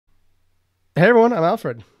Hey everyone, I'm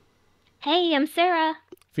Alfred. Hey, I'm Sarah.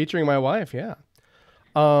 Featuring my wife, yeah.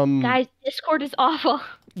 Um Guys, Discord is awful.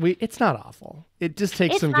 it's not awful. It just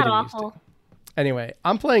takes It's some not getting used to. awful. Anyway,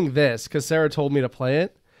 I'm playing this cuz Sarah told me to play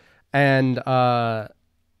it and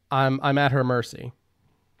I'm at her mercy.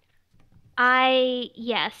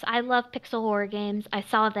 Yes, I love pixel horror games. I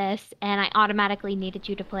saw this and I automatically needed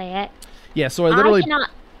you to play it. Yeah, so I I literally cannot,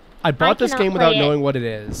 I I bought this cannot game without play it. knowing what it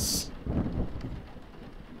is.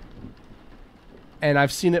 And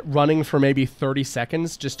I've seen it running for maybe 30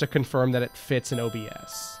 seconds just to confirm that it fits in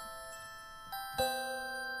OBS.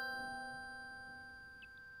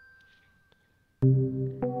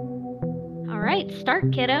 All right,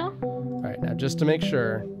 start, kiddo. All right, now just to make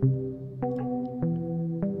sure.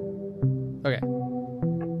 Okay.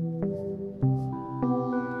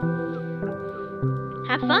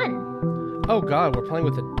 Have fun. Oh god, we're playing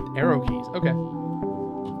with the arrow keys. Okay.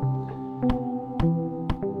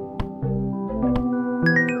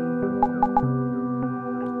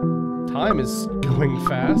 Time is going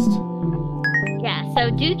fast. Yeah,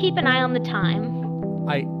 so do keep an eye on the time.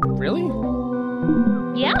 I really?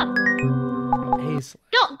 Yeah. Hey,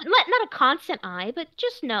 Not a constant eye, but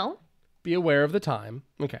just know. be aware of the time.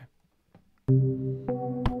 Okay.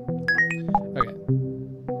 Okay.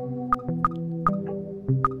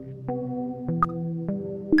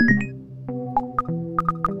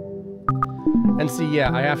 And see, yeah,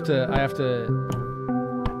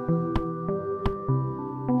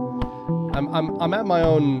 I'm at my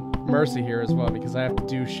own mercy here as well because I have to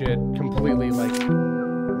do shit completely like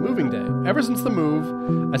moving day. Ever since the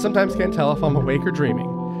move, I sometimes can't tell if I'm awake or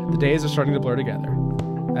dreaming. The days are starting to blur together.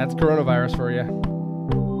 That's coronavirus for you.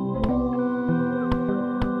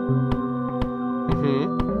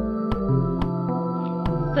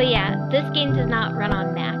 But yeah, this game does not run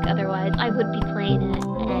on Mac. Otherwise, I would be playing it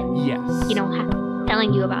and, Yes.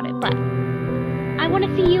 telling you about it. But I want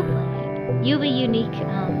to see you play it. You have a unique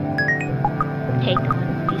take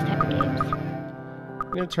on these type of games.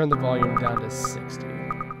 I'm gonna turn the volume down to 60.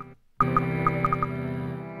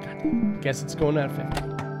 God, guess it's going at 50.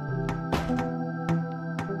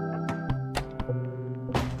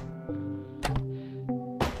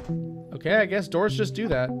 Okay, I guess doors just do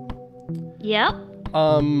that. Yep.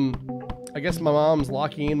 I guess my mom's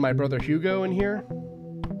locking in my brother Hugo in here.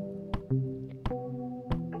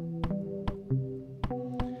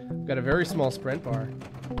 I've got a very small sprint bar.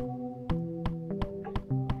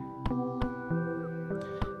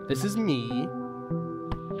 This is me.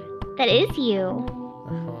 That is you.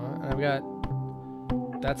 And I've got...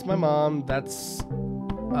 That's my mom. That's...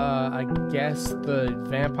 I guess the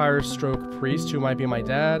vampire stroke priest who might be my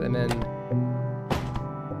dad. And then...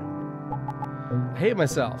 I hate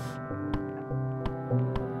myself.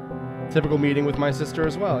 Typical meeting with my sister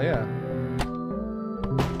as well, yeah.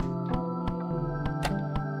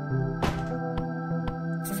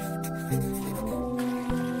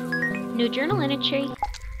 New journal entry.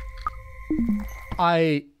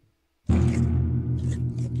 I...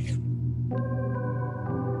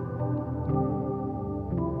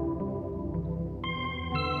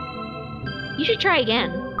 You should try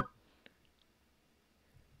again.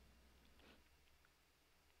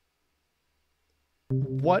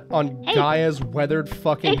 What on Hey, Gaia's weathered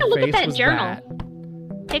fucking take a look at face that was journal.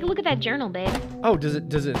 that? Take a look at that journal, babe. Oh, does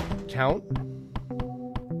it count?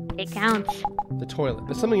 It counts. The toilet.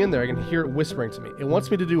 There's something in there. I can hear it whispering to me. It wants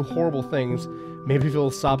me to do horrible things. Maybe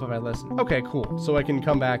it'll stop if I listen. Okay, cool. So I can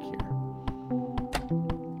come back here.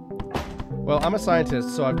 Well, I'm a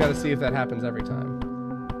scientist, so I've got to see if that happens every time.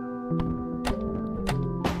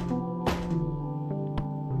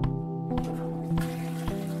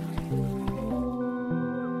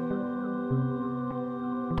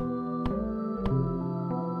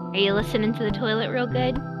 Are you listening to the toilet real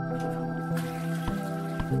good? Yeah,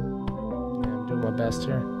 I'm doing my best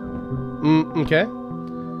here. Okay.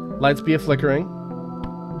 Lights be a flickering.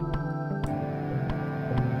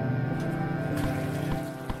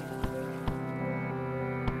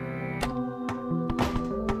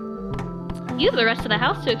 You have the rest of the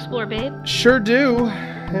house to explore, babe. Sure do.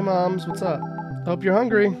 Hey, moms, what's up? Hope you're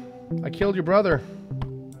hungry. I killed your brother.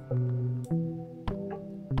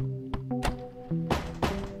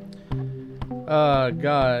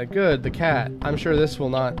 God, good, the cat. I'm sure this will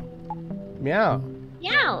not... Meow.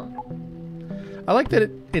 Meow. I like that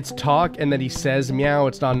it's talk and that he says meow,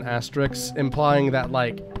 it's not an asterisk, implying that,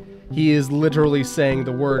 like, he is literally saying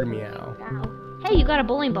the word meow. Wow. Hey, you got a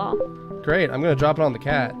bowling ball. Great, I'm gonna drop it on the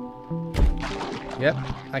cat. Yep,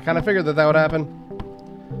 I kind of figured that that would happen.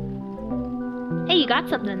 Hey, you got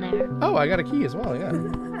something there. Oh, I got a key as well, yeah.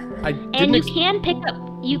 I And didn't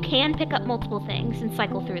you can pick up multiple things and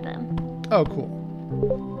cycle through them. Oh, cool.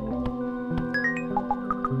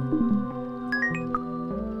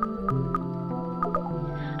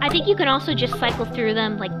 I think you can also just cycle through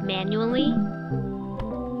them, like, manually.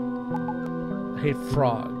 I hate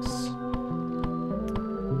frogs.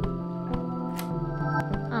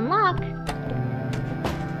 Unlock.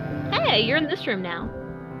 Hey, you're in this room now.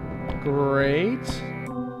 Great.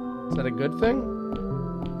 Is that a good thing?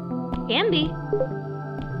 Can be.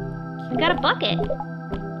 You got a bucket.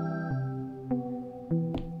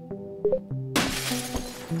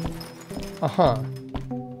 Uh-huh.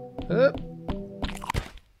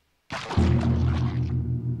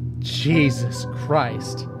 Jesus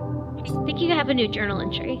Christ. I think you have a new journal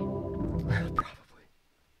entry. Probably.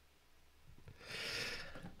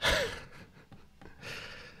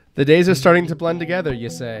 The days are starting to blend together, you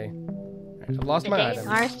say. I've lost my The days items.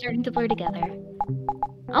 are starting to blur together.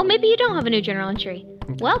 Oh, maybe you don't have a new journal entry.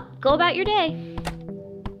 Well, go about your day.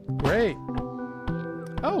 Great.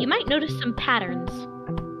 Oh, You might notice some patterns.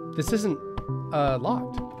 this isn't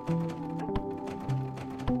locked.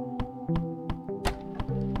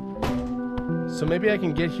 So maybe I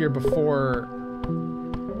can get here before...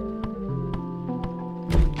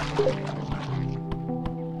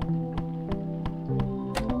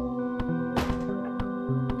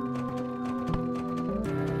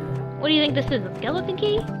 What do you think this is, a skeleton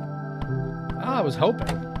key? Ah, I was hoping.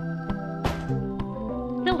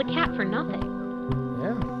 Killed a cat for nothing.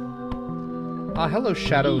 Yeah. Ah, hello,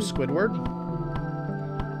 Shadow Squidward.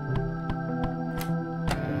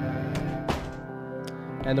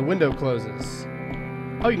 And the window closes.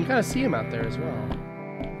 Oh, you can kind of see him out there as well.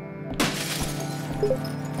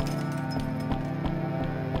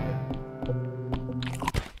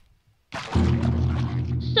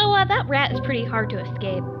 So, that rat is pretty hard to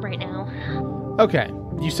escape right now. Okay,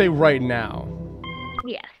 you say right now.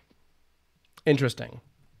 Yes. Interesting.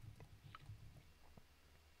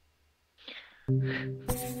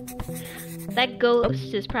 That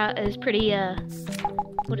ghost is pretty,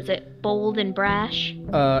 what is it, bold and brash?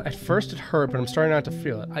 At first it hurt, but I'm starting not to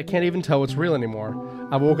feel it. I can't even tell what's real anymore.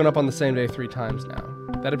 I've woken up on the same day 3 times now.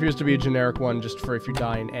 That appears to be a generic one just for if you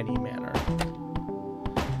die in any manner.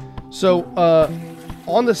 So,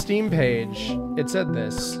 on the Steam page, it said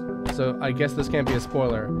this. So I guess this can't be a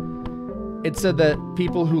spoiler. It said that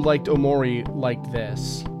people who liked Omori liked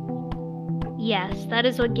this. Yes, that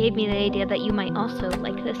is what gave me the idea that you might also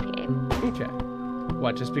like this game. Okay.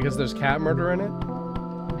 What, just because there's cat murder in it?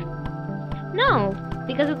 No,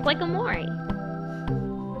 because it's like Omori.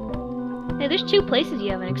 Hey, there's 2 places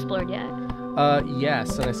you haven't explored yet.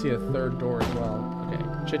 Yes, and I see a 3rd door as well. Okay,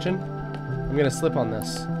 Chichen, I'm gonna slip on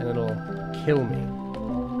this, and it'll kill me.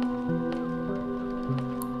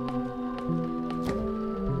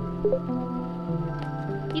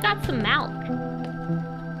 You got some milk.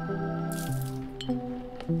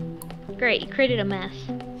 Great, you created a mess.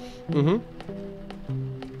 Mm-hmm.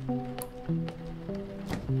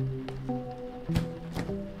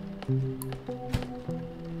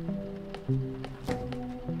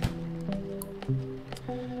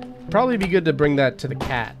 Probably be good to bring that to the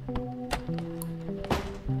cat.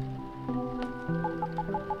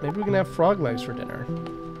 Maybe we can have frog legs for dinner.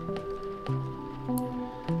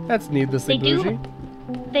 That's needlessly bougie.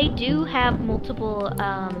 They do have multiple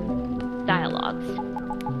dialogues.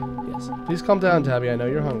 Yes. Please calm down, Tabby. I know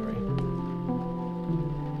you're hungry.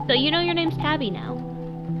 So you know your name's Tabby now.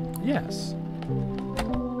 Yes.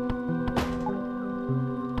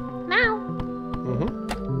 Now. Mm-hmm.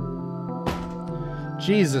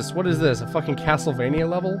 Jesus, what is this? A fucking Castlevania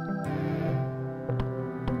level?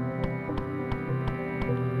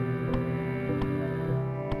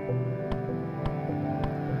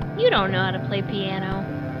 You don't know how to play piano.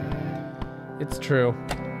 It's true.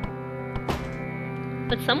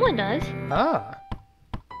 But someone does. Ah.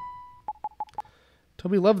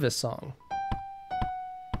 Toby loved this song.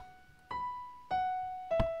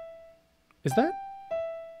 Is that?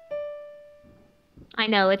 I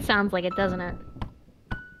know, it sounds like it, doesn't it?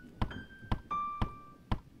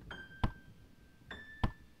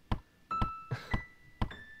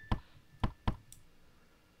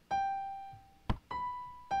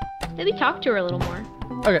 Maybe talk to her a little more.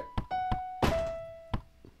 Okay.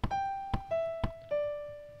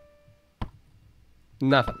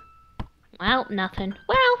 Nothing. Well, nothing.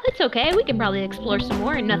 Well, it's okay. We can probably explore some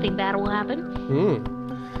more and nothing bad will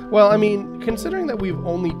happen. Well, I mean, considering that we've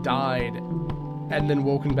only died and then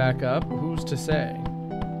woken back up, who's to say?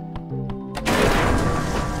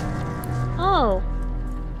 Oh.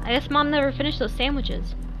 I guess Mom never finished those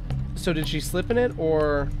sandwiches. So did she slip in it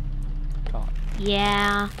or talk?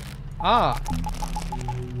 Yeah. Ah.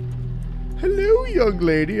 Hello, young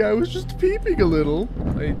lady. I was just peeping a little.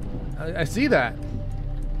 I see that.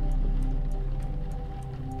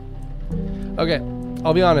 Okay,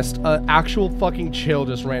 I'll be honest. Actual fucking chill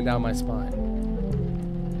just ran down my spine.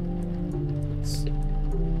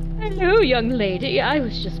 Hello, young lady. I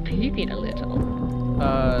was just peeping a little.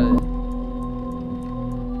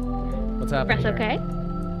 What's happening? Press OK.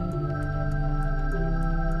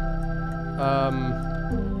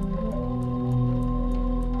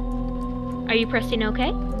 Are you pressing OK?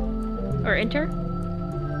 Or enter?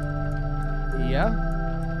 Yeah.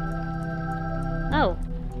 Oh.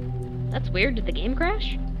 That's weird. Did the game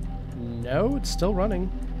crash? No, it's still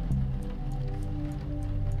running.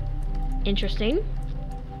 Interesting.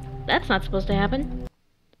 That's not supposed to happen.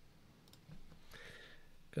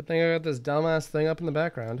 Good thing I got this dumbass thing up in the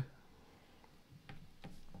background.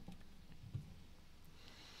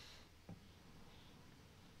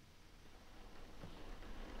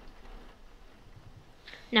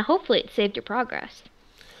 Now hopefully it saved your progress.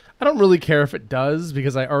 I don't really care if it does,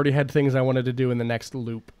 because I already had things I wanted to do in the next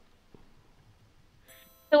loop.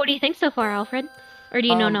 So what do you think so far, Alfred? Or do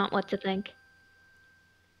you know not what to think?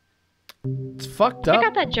 It's fucked up. Check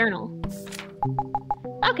out that journal.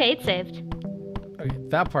 Okay, it's saved. Okay,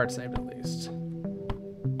 that part saved at least.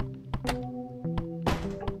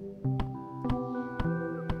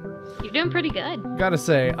 You're doing pretty good. Gotta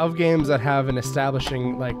say, of games that have an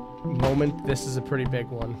establishing, like, moment, this is a pretty big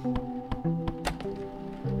one.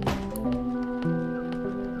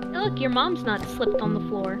 Hey, look, your mom's not slipped on the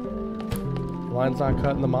floor. The line's not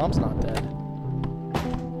cut and the mom's not dead.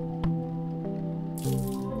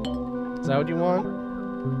 Is that what you want?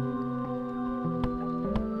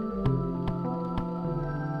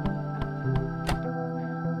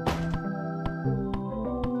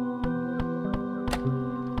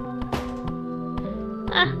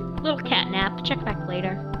 Little cat nap. Check back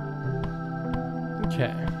later.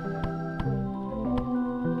 Okay.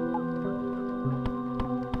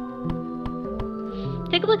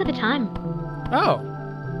 Take a look at the time. Oh.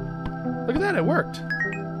 Look at that, it worked.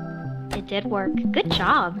 It did work. Good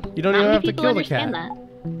job. You don't Not even many have to people kill the understand cat.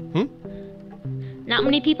 that. Not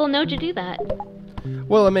many people know to do that.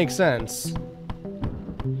 Well, it makes sense.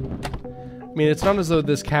 I mean, it's not as though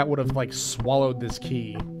this cat would have, like, swallowed this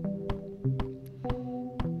key.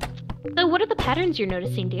 So what are the patterns you're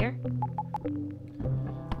noticing, dear?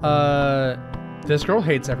 This girl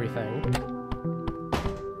hates everything.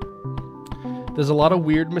 There's a lot of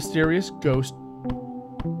weird, mysterious ghost...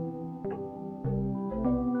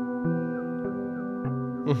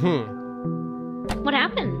 What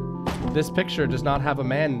happened? This picture does not have a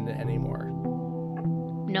man in it anymore.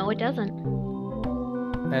 No, it doesn't.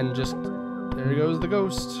 And just... there goes the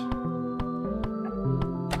ghost.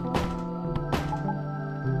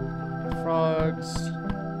 Frogs.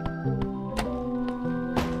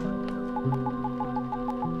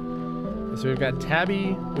 So we've got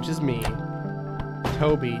Tabby, which is me.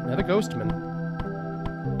 Toby, another ghostman.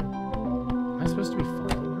 Am I supposed to be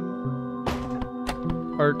following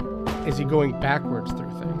him? Or is he going backwards through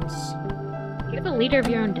things? You're the leader of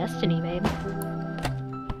your own destiny, babe.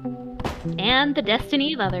 And the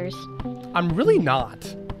destiny of others. I'm really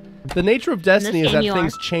not. The nature of destiny is that you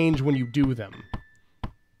things are. change when you do them.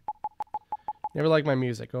 Never liked my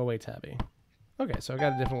music. Go away, Tabby. Okay, so I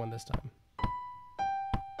got a different one this time.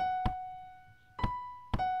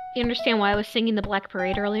 You understand why I was singing the Black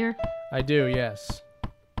Parade earlier? I do, yes.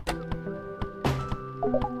 All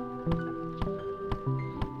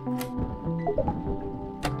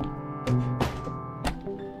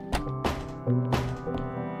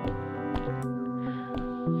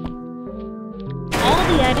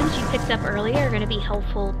the items you picked up earlier are going to be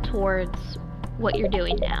helpful towards what you're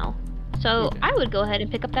doing now. So Okay. I would go ahead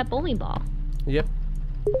and pick up that bowling ball. Yep.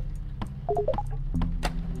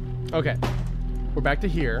 Okay. We're back to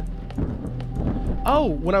here. Oh,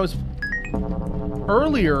 when I was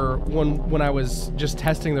earlier, when I was just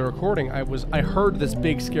testing the recording, I heard this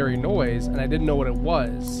big scary noise and I didn't know what it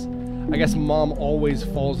was. I guess Mom always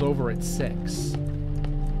falls over at 6.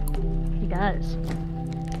 He does.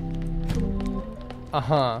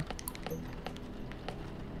 Uh-huh.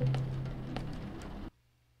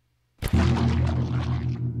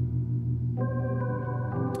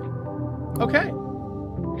 Okay.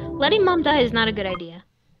 Letting Mom die is not a good idea.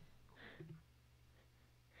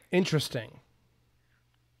 Interesting.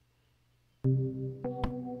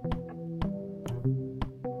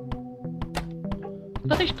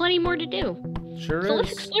 But there's plenty more to do. Sure So is.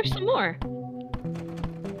 let's explore some more.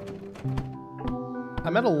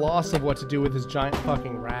 I'm at a loss of what to do with this giant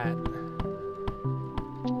fucking rat.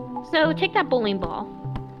 So take that bowling ball.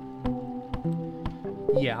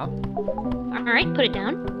 Yeah. Alright, put it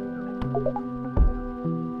down.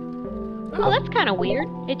 Oh, that's kind of weird.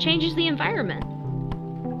 It changes the environment.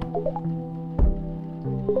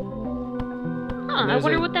 Huh, I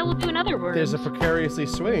wonder what that will do in other words. There's a precariously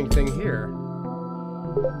swinging thing here.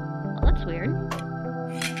 Oh, that's weird.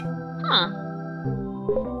 Huh.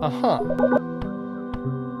 Uh-huh.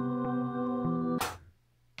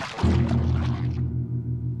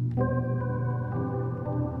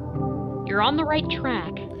 You're on the right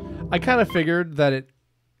track. I kind of figured that it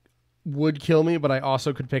would kill me, but I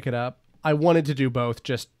also could pick it up. I wanted to do both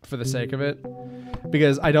just for the sake of it,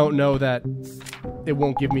 because I don't know that it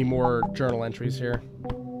won't give me more journal entries here.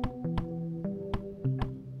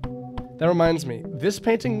 That reminds me, this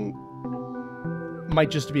painting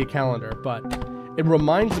might just be a calendar, but it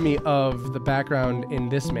reminds me of the background in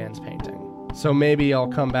this man's painting. So maybe I'll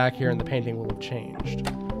come back here and the painting will have changed.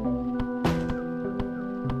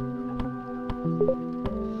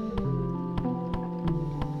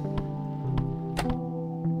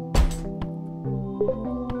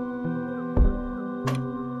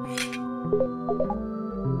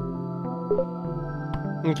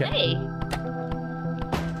 Okay. Hey.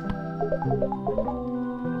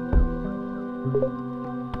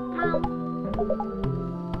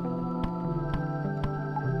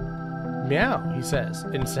 Meow, he says,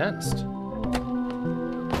 incensed.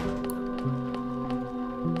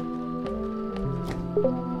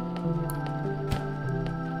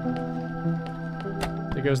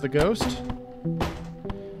 There goes the ghost.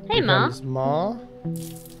 Hey, Here Ma. comes Ma.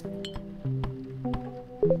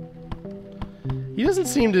 He doesn't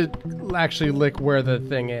seem to actually lick where the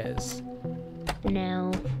thing is.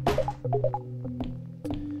 No.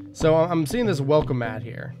 So I'm seeing this welcome mat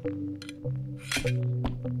here.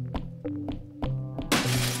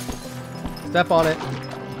 Step on it.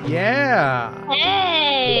 Yeah.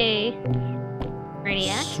 Hey. Ready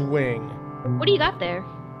yet? Swing. What do you got there?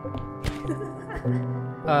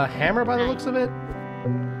 A hammer by the looks of it.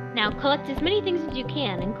 Now collect as many things as you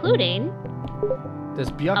can, including This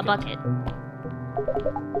a bucket. bucket.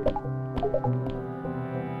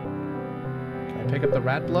 Can I pick up the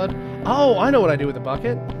rat blood? Oh, I know what I do with the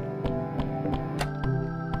bucket.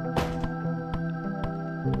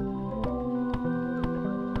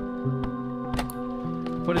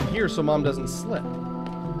 Put it here so Mom doesn't slip.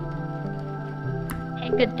 Hey,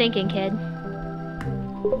 good thinking, kid.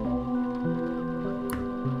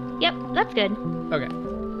 Yep, that's good. Okay.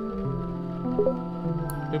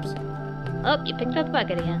 Oops. Oh, you picked up the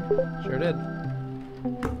bucket again. Sure did.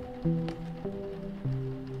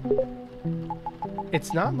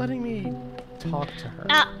 It's not letting me talk to her.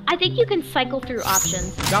 I think you can cycle through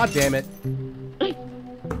options. God damn it.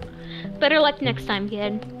 Better luck next time,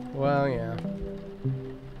 kid. Well, yeah.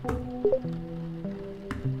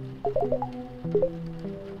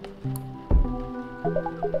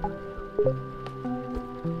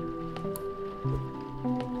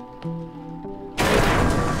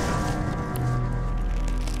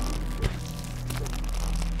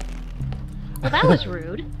 Well, that was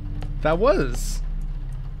rude. That was.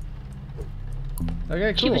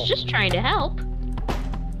 Okay, cool. She was just trying to help.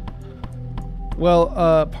 Well,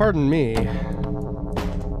 pardon me.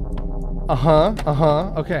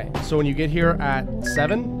 Okay, so when you get here at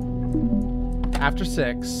 7, after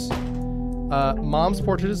 6, Mom's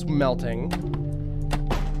portrait is melting.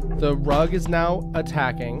 The rug is now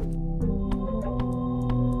attacking.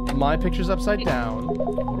 My picture's upside down.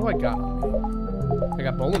 What do I got on me? I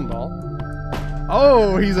got bowling ball.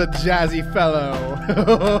 Oh, he's a jazzy fellow.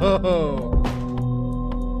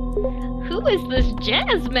 Who is this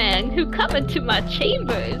jazz man who come into my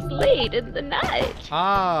chambers late in the night?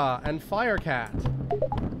 Ah, and Fire Cat.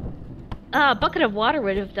 A bucket of water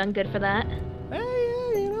would have done good for that.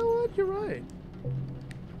 Hey, you know what? You're right.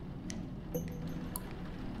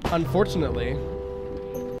 Unfortunately.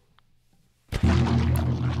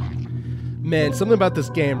 Man, something about this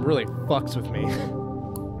game really fucks with me.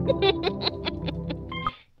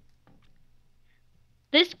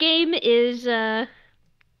 This game is,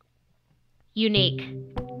 unique.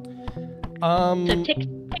 So tick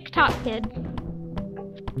tock, kid.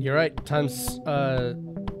 You're right. Time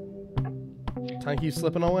keeps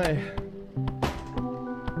slipping away.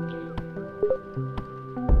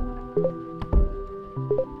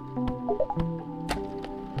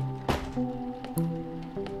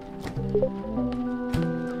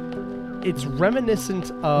 It's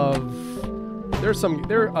reminiscent of. There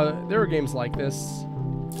are games like this.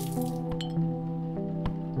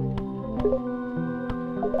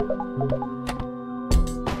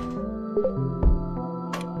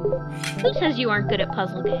 Who says you aren't good at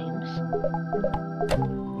puzzle games?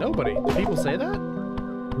 Nobody. Do people say that?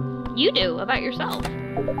 you do about yourself.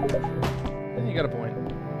 Yeah, you got a point.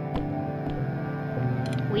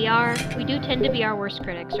 We do tend to be our worst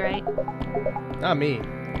critics, right? Not me.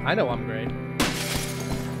 I know I'm great.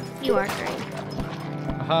 You are great.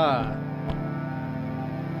 Aha.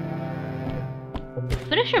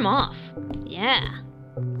 Finish him off. Yeah.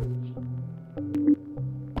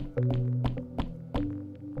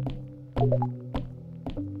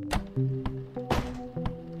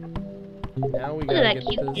 Now we Look gotta at that get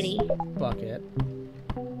cute this kitty. bucket.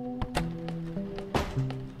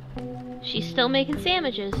 She's still making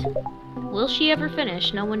sandwiches. Will she ever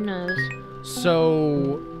finish? No one knows.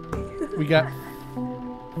 So we got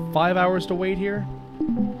 5 hours to wait here.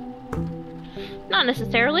 Not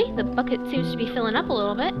necessarily. The bucket seems to be filling up a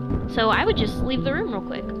little bit. So I would just leave the room real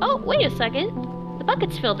quick. Oh, wait a second. The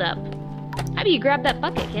bucket's filled up. How do you grab that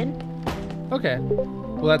bucket, kid? Okay.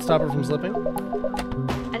 Will that stop her from slipping?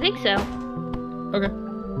 I think so. Okay.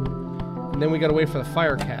 And then we gotta wait for the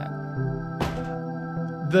fire cat.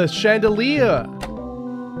 The chandelier!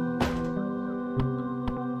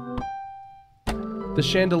 The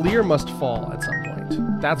chandelier must fall at some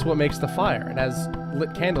point. That's what makes the fire. It has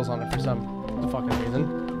lit candles on it for some fucking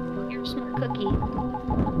reason. You're a smart cookie.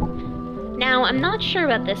 Now, I'm not sure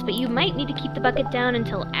about this, but you might need to keep the bucket down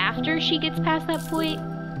until after she gets past that point.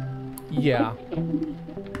 Yeah.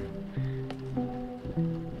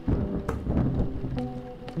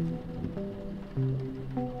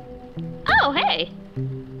 Oh, hey!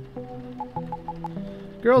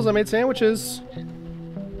 Girls, I made sandwiches.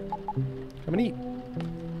 Come and eat.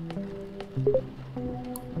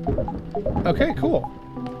 Okay, cool.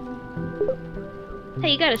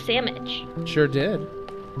 Hey, you got a sandwich. Sure did.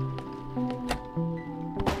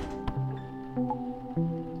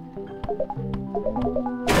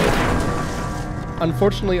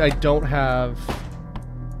 Unfortunately, I don't have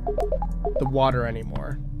the water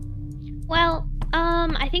anymore. Well,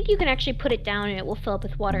 I think you can actually put it down and it will fill up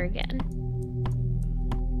with water again.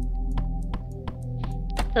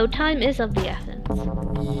 Though time is of the essence.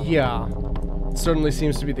 Yeah, certainly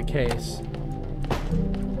seems to be the case.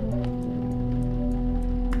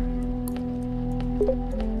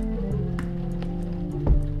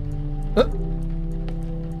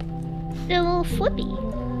 Still a little slippy.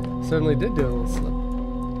 Certainly did do a little slip.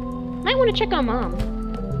 Might want to check on Mom.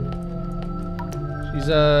 She's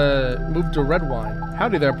moved to red wine.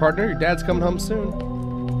 Howdy there, partner. Your dad's coming home soon.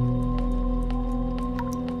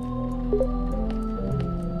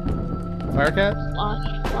 Fire cat?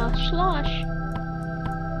 Slosh, slosh, slosh.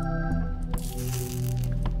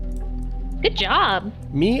 Good job.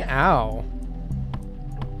 Meow.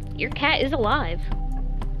 Your cat is alive.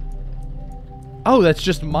 Oh, that's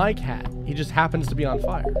just my cat. He just happens to be on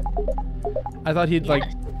fire. I thought he'd, like,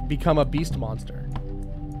 become a beast monster.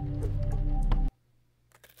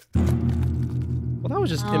 Well, that was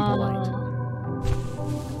just impolite.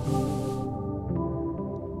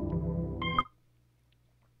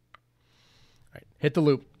 Alright, hit the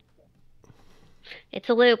loop. It's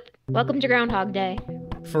a loop. Welcome to Groundhog Day.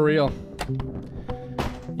 For real.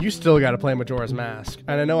 You still gotta play Majora's Mask.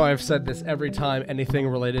 And I know I've said this every time anything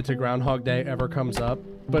related to Groundhog Day ever comes up,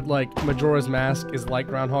 but, like, Majora's Mask is like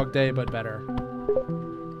Groundhog Day, but better.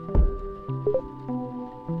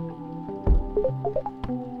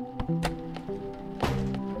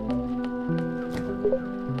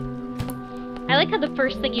 I like how the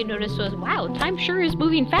first thing you noticed was, wow, time sure is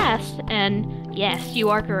moving fast. And yes, you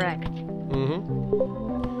are correct.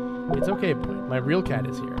 Mm-hmm. It's okay, boy. My real cat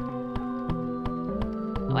is here.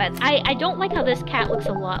 I don't like how this cat looks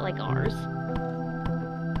a lot like ours.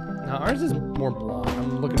 Now, ours is more blonde.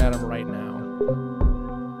 I'm looking at him right now.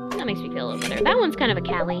 That makes me feel a little better. That one's kind of a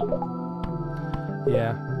Callie.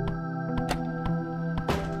 Yeah.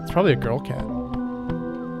 It's probably a girl cat.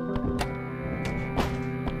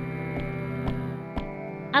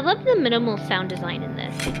 I love the minimal sound design in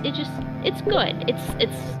this. It's good.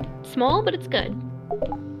 It's small, but it's good.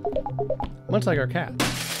 Much like our cat.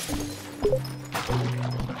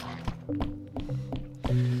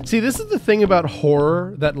 See, this is the thing about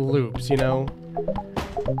horror that loops, you know?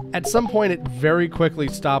 At some point, it very quickly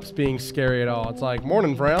stops being scary at all. It's like,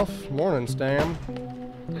 morning, Ralph. Morning, Stam.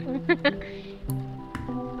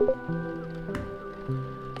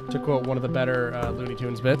 To quote one of the better Looney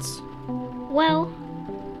Tunes bits. Well,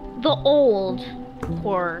 the old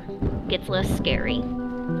horror gets less scary.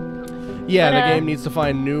 Yeah, But, the game needs to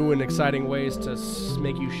find new and exciting ways to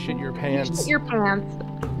make you shit your pants. Shit your pants.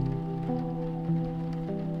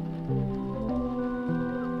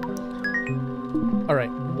 All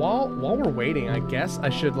right, while we're waiting, I guess I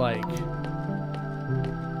should, like...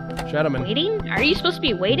 Gentlemen. Waiting? Are you supposed to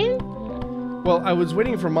be waiting? Well, I was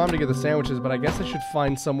waiting for Mom to get the sandwiches, but I guess I should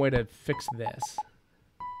find some way to fix this.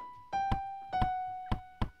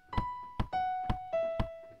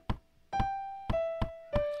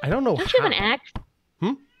 I don't know how. Don't you have an axe?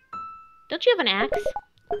 Hmm? Don't you have an axe?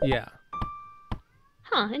 Yeah.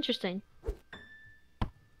 Huh, interesting.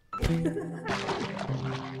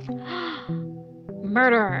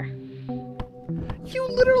 Murderer. You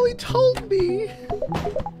literally told me.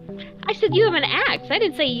 I said you have an axe. I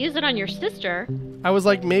didn't say you use it on your sister. I was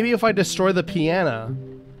like, maybe if I destroy the piano,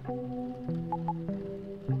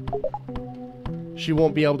 she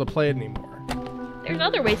won't be able to play it anymore. There's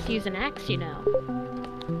other ways to use an axe, you know.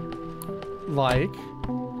 Like?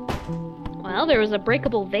 Well, there was a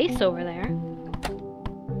breakable vase over there.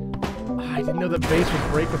 I didn't know that vase was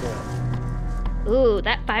breakable. Ooh,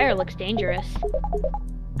 that fire looks dangerous.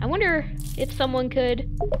 I wonder if someone could...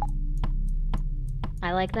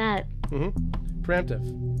 I like that. Mm-hmm. Preemptive.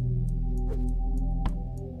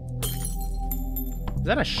 Is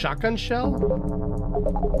that a shotgun shell?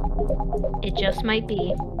 It just might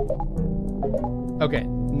be. Okay,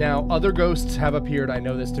 now other ghosts have appeared. I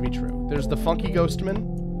know this to be true. There's the funky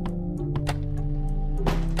ghostman.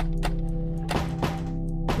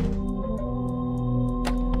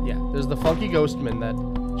 Yeah, there's the funky ghostman that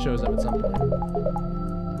shows up at some point.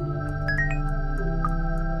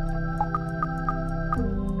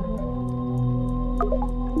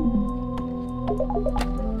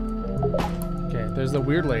 Okay, there's the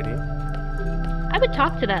weird lady. I would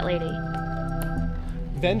talk to that lady.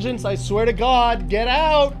 Vengeance, I swear to God, get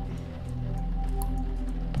out!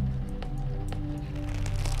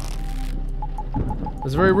 It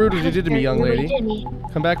was very rude what you did to me, young lady.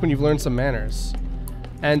 Come back when you've learned some manners.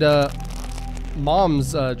 And,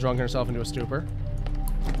 Mom's drunk herself into a stupor.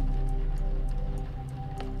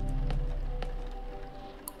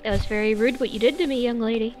 That was very rude what you did to me, young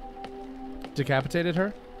lady. Decapitated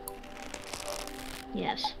her?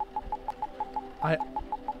 Yes.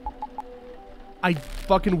 I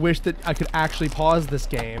fucking wish that I could actually pause this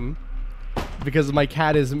game because my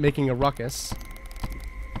cat is making a ruckus.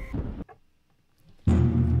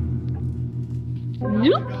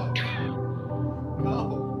 Nope.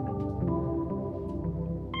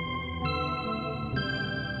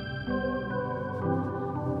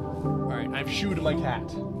 Alright, I've shooed my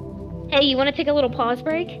cat. Hey, you want to take a little pause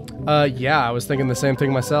break? Yeah, I was thinking the same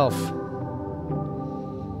thing myself.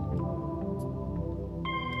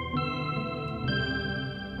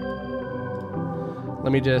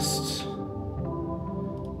 Let me just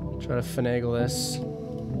try to finagle this.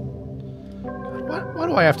 Why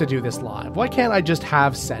do I have to do this live? Why can't I just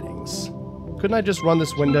have settings? Couldn't I just run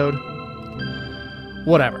this windowed?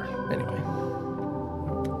 Whatever. Anyway.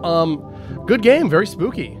 Good game. Very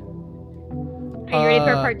spooky. Are you ready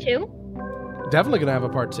for part 2? Definitely gonna have a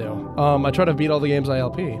part 2. I try to beat all the games I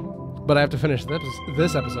LP, but I have to finish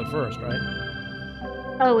this episode first, right?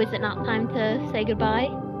 Oh, is it not time to say goodbye?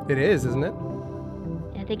 It is, isn't it?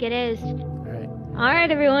 I think it is. Alright.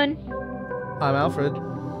 Alright, everyone. I'm Alfred.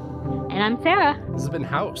 And I'm Sarah. This has been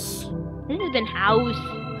House. This has been House.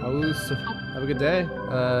 House. Have a good day.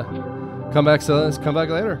 Come back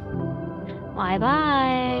later. Bye-bye.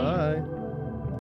 Bye.